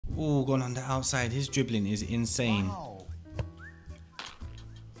Oh, gone on the outside. His dribbling is insane.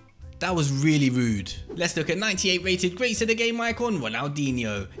 That was really rude. Let's look at 98 rated greats of the game icon,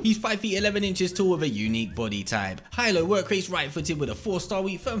 Ronaldinho. He's 5 feet 11 inches tall with a unique body type. High-low work rate's right footed with a 4-star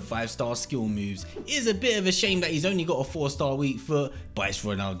weak foot and 5-star skill moves. It is a bit of a shame that he's only got a 4-star weak foot, but it's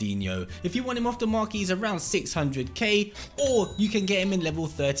Ronaldinho. If you want him off the market, he's around 600k, or you can get him in level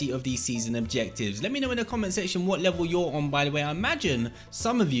 30 of these season objectives. Let me know in the comment section what level you're on, by the way. I imagine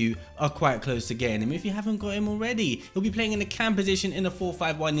some of you are quite close to getting him if you haven't got him already. He'll be playing in the cam position in a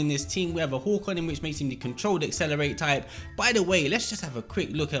 4-5-1 in this team. We have a hawk on him, which makes him the controlled accelerate type. By the way, let's just have a quick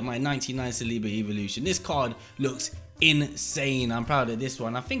look at my 99 Saliba evolution. This card looks insane. I'm proud of this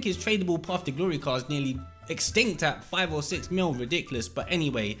one. I think his tradable path to glory card is nearly extinct at 5 or 6 mil. Ridiculous. But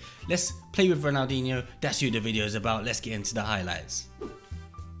anyway, let's play with Ronaldinho. That's who the video is about. Let's get into the highlights.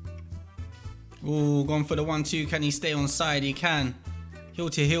 Oh, gone for the 1-2. Can he stay on side? He can. Heel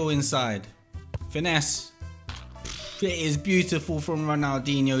to heel inside. Finesse. It is beautiful from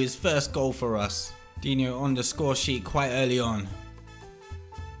Ronaldinho, his first goal for us. Dino on the score sheet quite early on.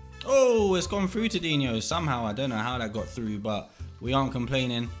 Oh, it's gone through to Dino somehow. I don't know how that got through, but we aren't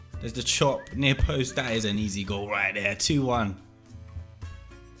complaining. There's the chop near post. That is an easy goal right there. 2-1.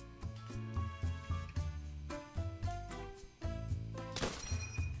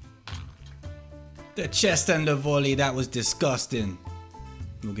 The chest and the volley, that was disgusting.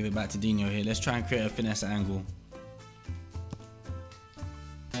 We'll give it back to Dino here. Let's try and create a finesse angle.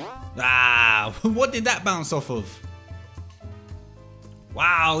 Ah, what did that bounce off of?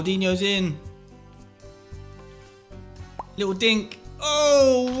 Wow, Dino's in. Little dink.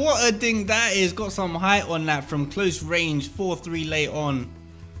 Oh, what a dink that is. Got some height on that from close range. 4-3 late on.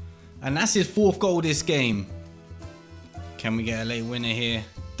 And that's his 4th goal this game. Can we get a late winner here?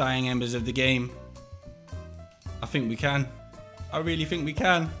 Dying embers of the game. I think we can. I really think we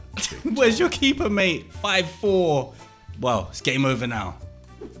can. Where's your keeper, mate? 5-4. Well, it's game over now.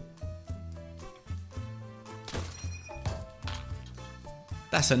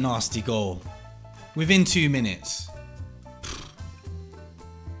 That's a nasty goal. Within 2 minutes.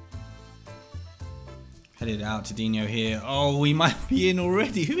 Headed out to Dino here. Oh, we might be in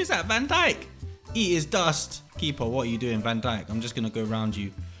already. Who is that? Van Dijk. Eat his dust. Keeper, what are you doing, Van Dijk? I'm just going to go around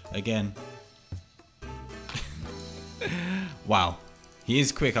you again. Wow. He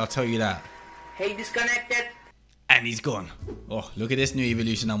is quick, I'll tell you that. Hey, disconnected. And he's gone. Oh, look at this new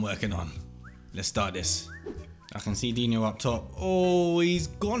evolution I'm working on. Let's start this. I can see Dino up top. Oh, he's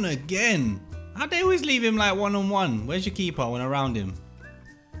gone again. How'd they always leave him like one-on-one? Where's your keeper? I went around him.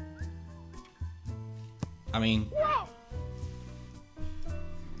 I mean...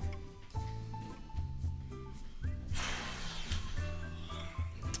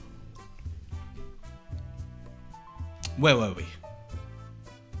 Where were we?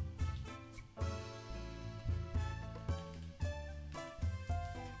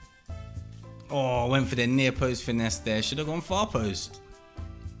 Oh, went for the near post finesse there. Should have gone far post.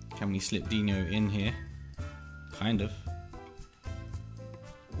 Can we slip Dino in here? Kind of.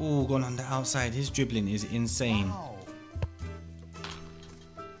 Oh, gone on the outside. His dribbling is insane. Wow.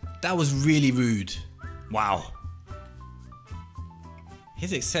 That was really rude. Wow.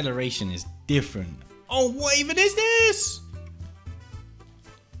 His acceleration is different. Oh, what even is this?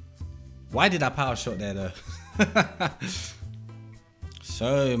 Why did I power shot there though?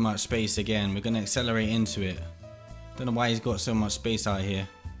 So much space again. We're going to accelerate into it. Don't know why he's got so much space out here.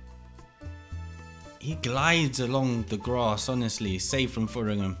 He glides along the grass, honestly. Safe from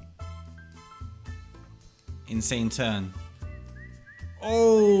Fulham. Insane turn.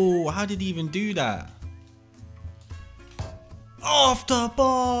 Oh, how did he even do that? Off the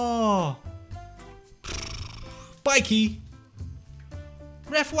bar! Bikey!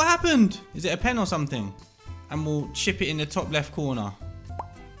 Ref, what happened? Is it a pen or something? And we'll chip it in the top left corner.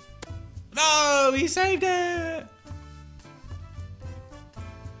 No, he saved it!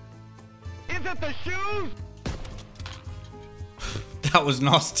 Is it the shoes? That was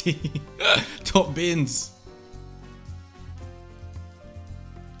nasty. Top bins.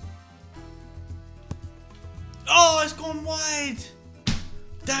 Oh, it's gone wide.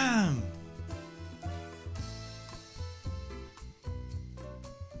 Damn.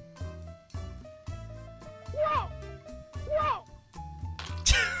 Whoa! Whoa!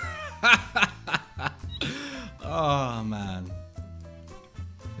 Oh man.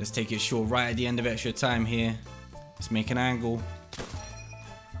 Let's take it short right at the end of extra time here. Let's make an angle.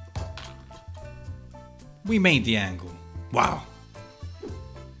 We made the angle. Wow.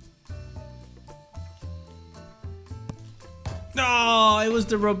 Oh, it was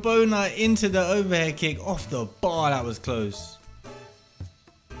the Rabona into the overhead kick off the bar. That was close.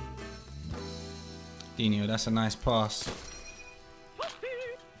 Dino, that's a nice pass.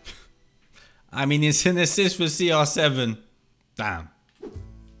 I mean, it's an assist for CR7. Damn.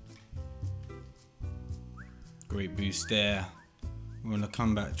 Great boost there. We're on the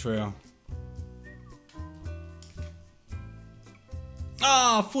comeback trail.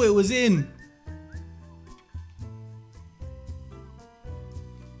 Ah, I thought it was in.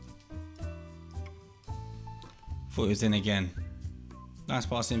 Thought it was in again. Nice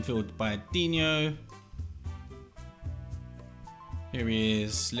pass infield by Dino. Here he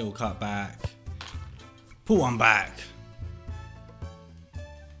is. Little cut back. Pull one back.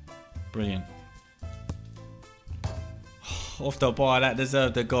 Brilliant. Off the bar, that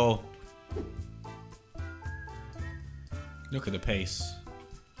deserved a goal. Look at the pace.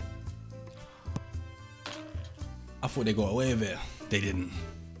 I thought they got away with it. They didn't.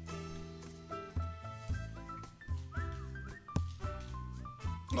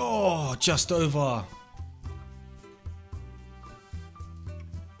 Oh, just over.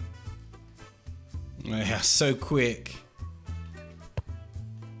 Yeah, so quick.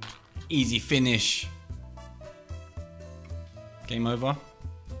 Easy finish. Game over.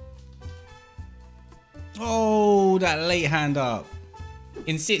 Oh, that late hand up.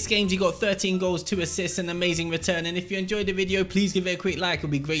 In 6 games, he got 13 goals, 2 assists, an amazing return. And if you enjoyed the video, please give it a quick like. It'll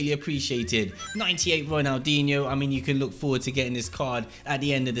be greatly appreciated. 98 Ronaldinho. I mean, you can look forward to getting this card at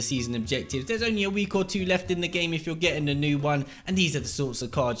the end of the season objectives. There's only a week or 2 left in the game if you're getting a new one. And these are the sorts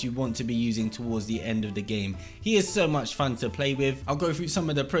of cards you want to be using towards the end of the game. He is so much fun to play with. I'll go through some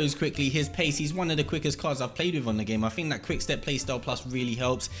of the pros quickly. His pace, he's one of the quickest cards I've played with on the game. I think that quick step playstyle plus really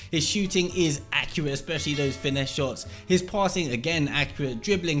helps. His shooting is accurate, especially those finesse shots. His passing, again, accurate.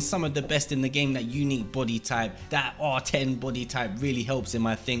 Dribbling, some of the best in the game. That unique body type, that R10 body type really helps him,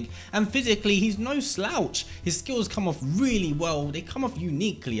 I think. And physically, he's no slouch. His skills come off really well. They come off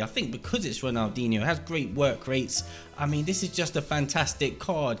uniquely, I think, because it's Ronaldinho. Has great work rates. I mean, this is just a fantastic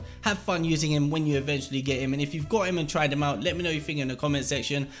card. Have fun using him when you eventually get him. And if you've got him and tried him out, let me know what you think in the comment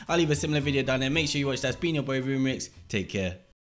section. I'll leave a similar video down there. Make sure you watch that. It's been your boy Rumix. Take care.